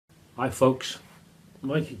Hi folks,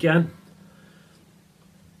 Mike again.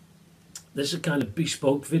 This is a kind of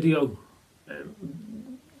bespoke video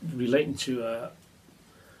relating to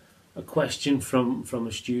a question from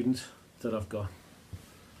a student that I've got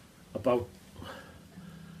about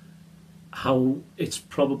how it's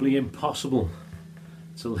probably impossible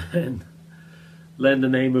to learn the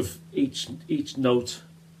name of each note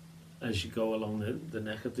as you go along the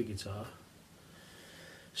neck of the guitar.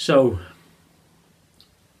 So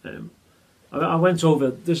I went over,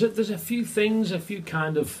 there's a few things, a few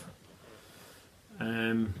kind of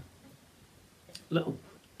little,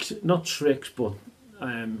 not tricks, but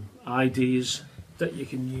ideas that you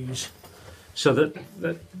can use so that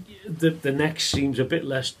the neck seems a bit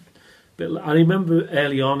less. I remember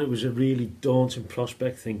early on it was a really daunting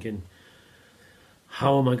prospect, thinking,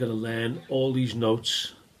 how am I going to learn all these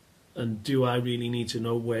notes, and do I really need to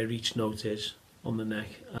know where each note is on the neck?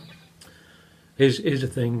 Here's the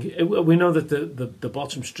thing. We know that the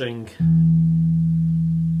bottom string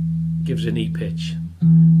gives an E pitch.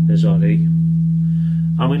 There's our E.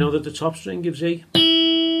 And we know that the top string gives E.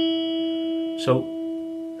 So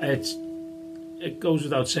it goes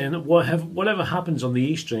without saying that whatever happens on the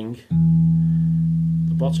E string,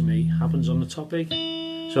 the bottom E happens on the top E.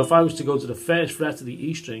 So if I was to go to the first fret of the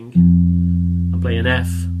E string and play an F,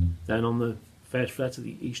 then on the first fret of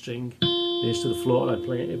the E string, nearest to the floor, I'd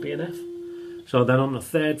play it'd be an F. So then on the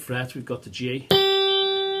third fret we've got the G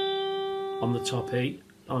on the top E.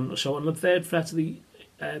 So on the third fret of the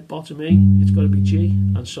bottom E, it's got to be G,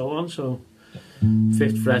 and so on. So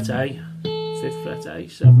 5th fret A, 5th fret A,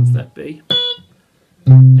 7th fret B,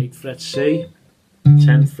 8th fret C,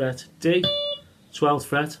 10th fret D, 12th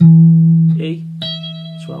fret E,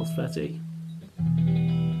 12th fret E.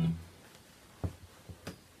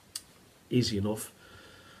 Easy enough.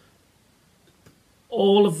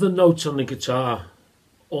 All of the notes on the guitar,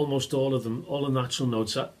 almost all of them, all the natural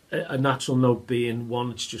notes, a natural note being one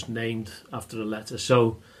that's just named after a letter.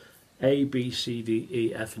 So A, B, C, D,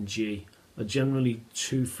 E, F and G are generally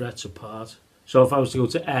 2 frets apart. So if I was to go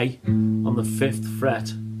to A on the 5th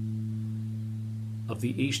fret of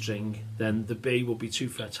the E string, then the B will be 2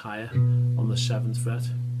 frets higher on the 7th fret.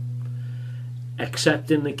 Except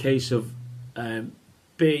in the case of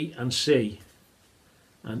B and C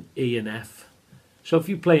and E and F. So if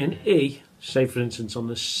you play an E, say for instance on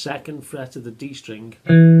the 2nd fret of the D string,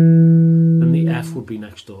 then the F would be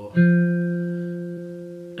next door,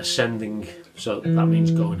 ascending, so that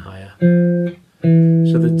means going higher.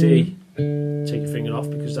 So the D, take your finger off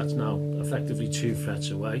because that's now effectively 2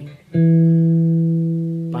 frets away.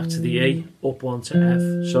 Back to the E, up 1 to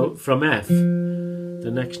F. So from F,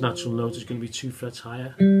 the next natural note is going to be 2 frets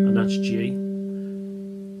higher, and that's G.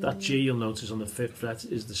 That G, you'll notice on the 5th fret,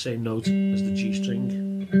 is the same note as the G string.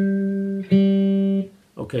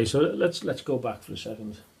 Okay, so let's go back for a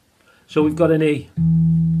second. So we've got an E.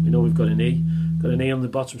 We know we've got an E. Got an E on the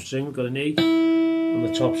bottom string. We've got an E on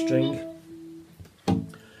the top string.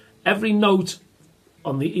 Every note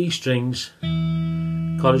on the E strings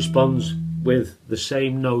corresponds with the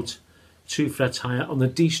same note 2 frets higher on the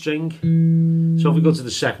D string. So if we go to the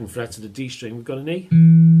 2nd fret of the D string, we've got an E.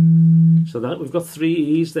 So that we've got 3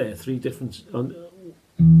 E's there, 3 different,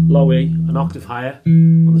 low E, an octave higher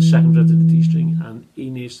on the 2nd fret of the D string, and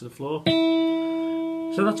E nearest to the floor.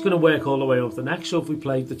 So that's going to work all the way up the neck. So if we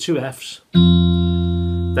play the 2 F's,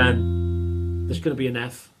 then there's going to be an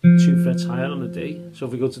F 2 frets higher on the D. So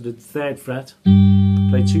if we go to the 3rd fret,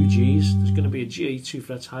 play 2 G's, there's going to be a G 2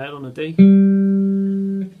 frets higher on the D.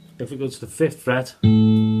 If we go to the 5th fret,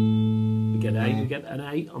 we get an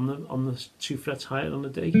A on the 2 frets higher on the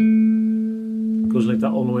D. It goes like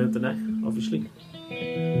that all the way up the neck, obviously.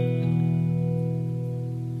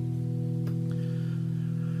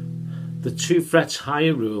 The 2 frets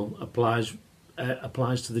higher rule applies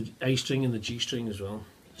to the A string and the G string as well.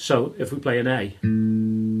 So if we play an A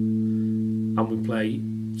and we play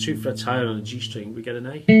 2 frets higher on the G string, we get an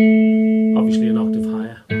A, obviously an octave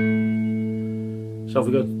higher. So if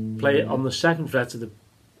we go play it on the 2nd fret of the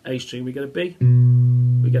A string, we get a B.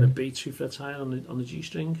 We get a B 2 frets higher on the G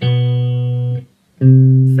string.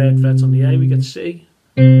 3rd fret on the A, we get C.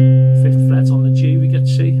 5th fret on the G, we get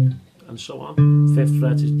C, and so on. 5th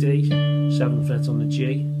fret is D. 7th fret on the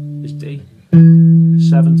G is D.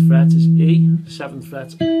 7th fret is E. 7th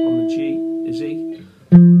fret on the G is E.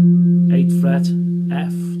 8th fret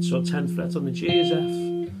F. So 10th fret on the G is F.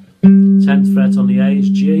 10th fret on the A is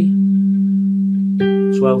G.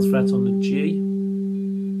 12th fret on the G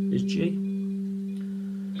is G.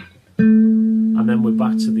 And then we're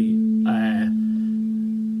back to the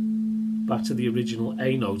back to the original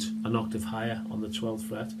A note an octave higher on the 12th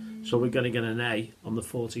fret. So we're going to get an A on the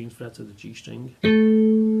 14th fret of the G string.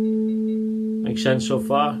 Make sense so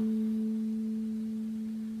far?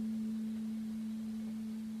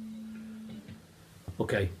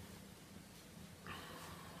 Okay.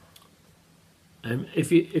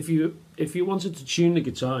 If you wanted to tune the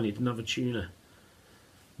guitar and you didn't have a tuner,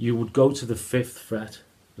 you would go to the 5th fret.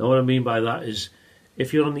 Now what I mean by that is,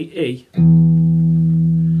 if you're on the E,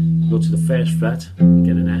 you go to the 1st fret, you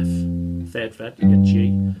get an F. 3rd fret, you get G.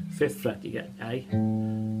 5th fret, you get A.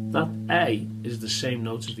 That A is the same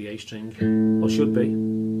note as the A string, or should be.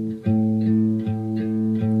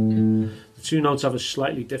 The two notes have a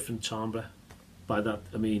slightly different timbre. By that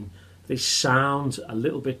I mean they sound a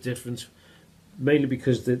little bit different, mainly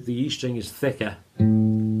because the E string is thicker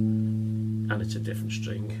and it's a different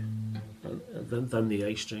string than the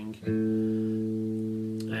A string.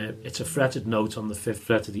 It's a fretted note on the 5th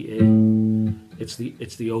fret of the E. It's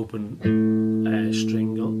the open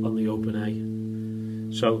string on the open A.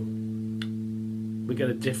 So we get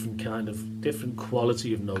a different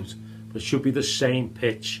quality of note, but it should be the same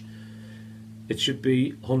pitch. It should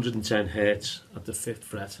be 110 Hertz at the 5th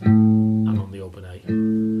fret and on the open A.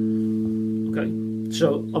 Okay,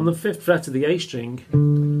 so on the 5th fret of the A string,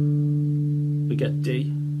 we get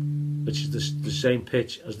D, which is the same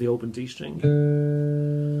pitch as the open D string.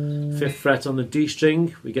 5th fret on the D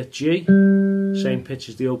string, we get G, same pitch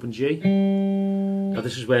as the open G. Now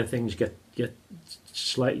this is where things get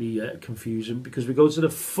slightly confusing, because we go to the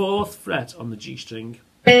 4th fret on the G string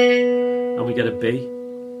and we get a B.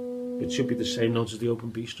 It should be the same note as the open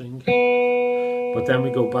B string, but then we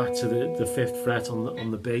go back to the 5th fret on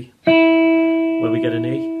the B, where we get an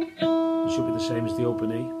E. It should be the same as the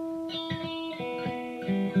open E.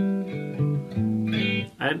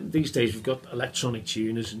 And these days we've got electronic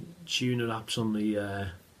tuners and tuner apps on the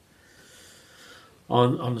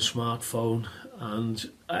on the smartphone, and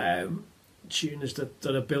tuners that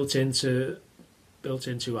are built into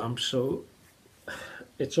amps. So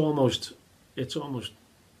it's almost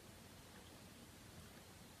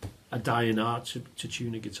a dying art to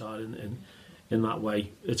tune a guitar in that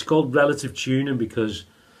way. It's called relative tuning because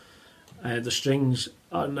the strings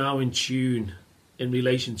are now in tune in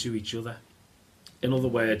relation to each other. In other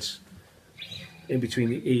words, in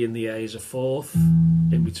between the E and the A is a fourth,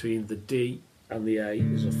 in between the D and the A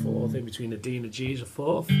is a fourth, in between the D and the G is a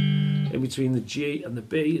fourth, in between the G and the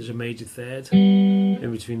B is a major third,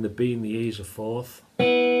 in between the B and the E is a fourth.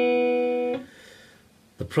 The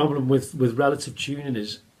problem with relative tuning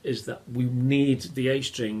is that we need the A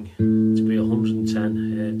string to be 110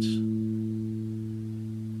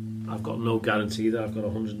 Hertz. I've got no guarantee that I've got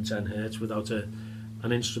 110 Hertz without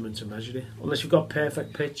an instrument to measure it, unless you've got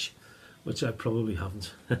perfect pitch, which I probably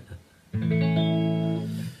haven't.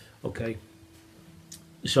 Okay,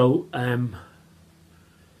 so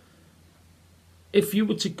if you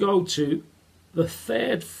were to go to the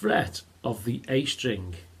 3rd fret of the A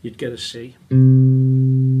string, you'd get a C.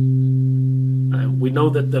 We know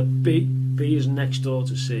that the B is next door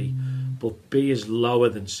to C, but B is lower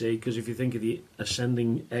than C, because if you think of the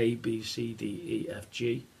ascending A, B, C, D, E, F,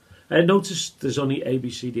 G, notice there's only A, B,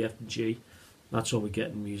 C, D, F, and G. That's all we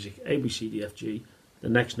get in music. A, B, C, D, F, G. The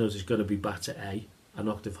next note is going to be back to A, an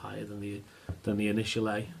octave higher than the initial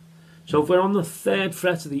A. So if we're on the 3rd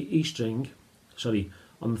fret of the E string, sorry,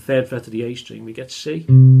 on the 3rd fret of the A string, we get C.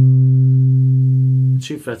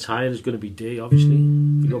 2 frets higher is going to be D, obviously.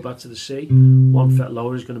 If we go back to the C, 1 fret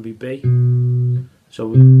lower is going to be B. So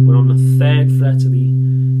we're on the 3rd fret of the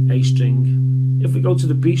A string. If we go to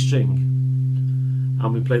the B string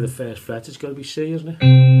and we play the 1st fret, it's going to be C, isn't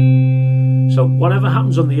it? So whatever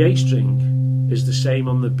happens on the A string is the same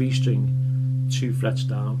on the B string, 2 frets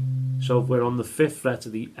down. So if we're on the 5th fret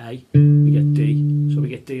of the A, we get D. So we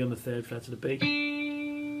get D on the 3rd fret of the B.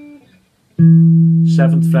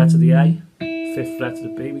 7th fret of the A, 5th fret of the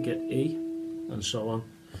B, we get E, and so on.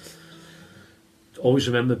 Always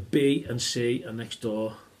remember B and C are next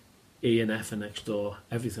door, E and F are next door,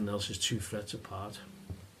 everything else is 2 frets apart.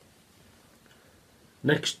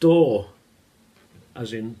 Next door,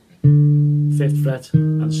 as in 5th fret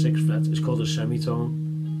and 6th fret, is called a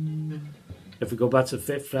semitone. If we go back to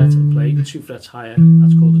the 5th fret and play 2 frets higher,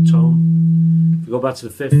 that's called a tone. If we go back to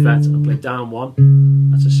the 5th fret and play down 1,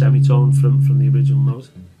 that's a semitone from the original note.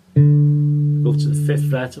 Go to the 5th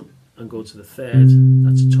fret and go to the 3rd,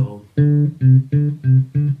 that's a tone.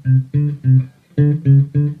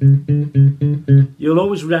 You'll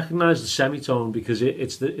always recognise the semitone because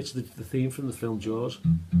it's the theme from the film Jaws.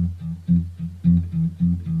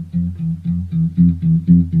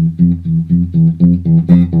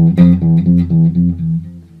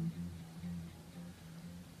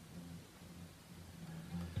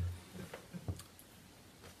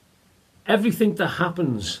 everything that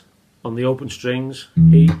happens on the open strings,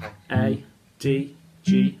 E, A, D,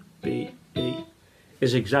 G, B, E,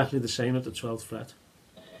 is exactly the same at the 12th fret.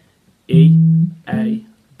 E, A,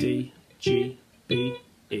 D, G, B,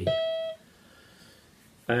 E.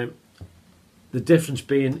 The difference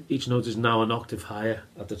being each note is now an octave higher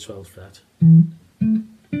at the 12th fret.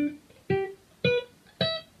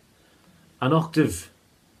 An octave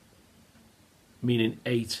meaning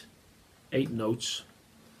eight notes.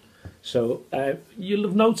 So you'll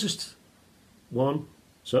have noticed one.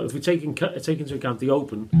 So if we take into account the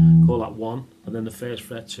open, call that 1, and then the first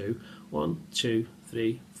fret 2. 1, 2,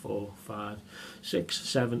 3, 4, 5, 6,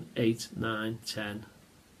 7, 8, 9, 10,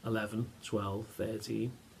 11, 12,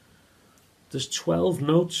 13. There's 12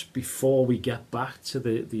 notes before we get back to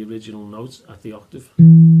the original note at the octave.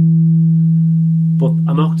 But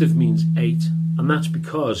an octave means 8, and that's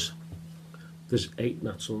because there's 8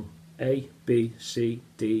 natural A, B, C,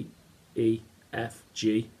 D, E, F,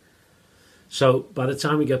 G. So by the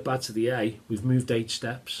time we get back to the A, we've moved 8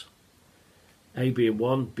 steps. A being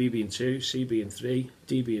 1, B being 2, C being 3,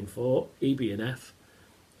 D being 4, E being F,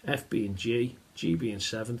 F being G, G being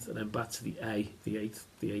 7th, and then back to the A, the eighth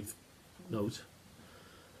note.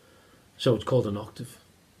 So it's called an octave.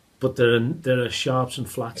 But there are sharps and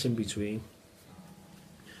flats in between.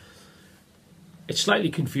 It's slightly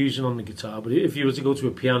confusing on the guitar, but if you were to go to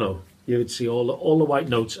a piano, you would see all the white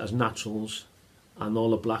notes as naturals and all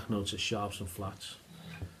the black notes as sharps and flats.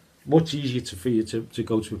 Much easier for you to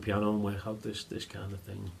go to a piano and work out this kind of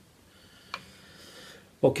thing.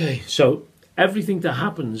 Okay, so everything that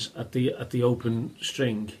happens at the open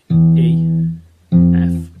string, E,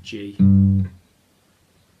 F, G,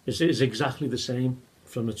 is exactly the same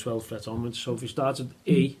from the 12th fret onwards. So if we start at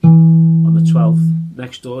E on the 12th,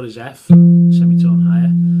 next door is F, semitone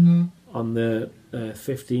higher. On the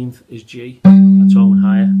 15th is G, a tone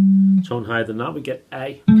higher. Tone higher than that we get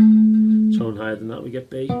A. Tone higher than that we get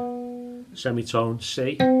B. Semitone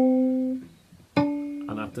C. And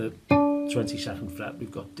at the 22nd fret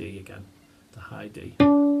we've got D again, the high D.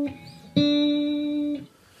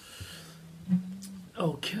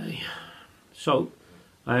 Okay, so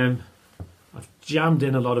I've jammed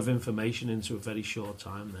in a lot of information into a very short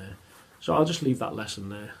time there. So I'll just leave that lesson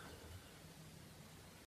there.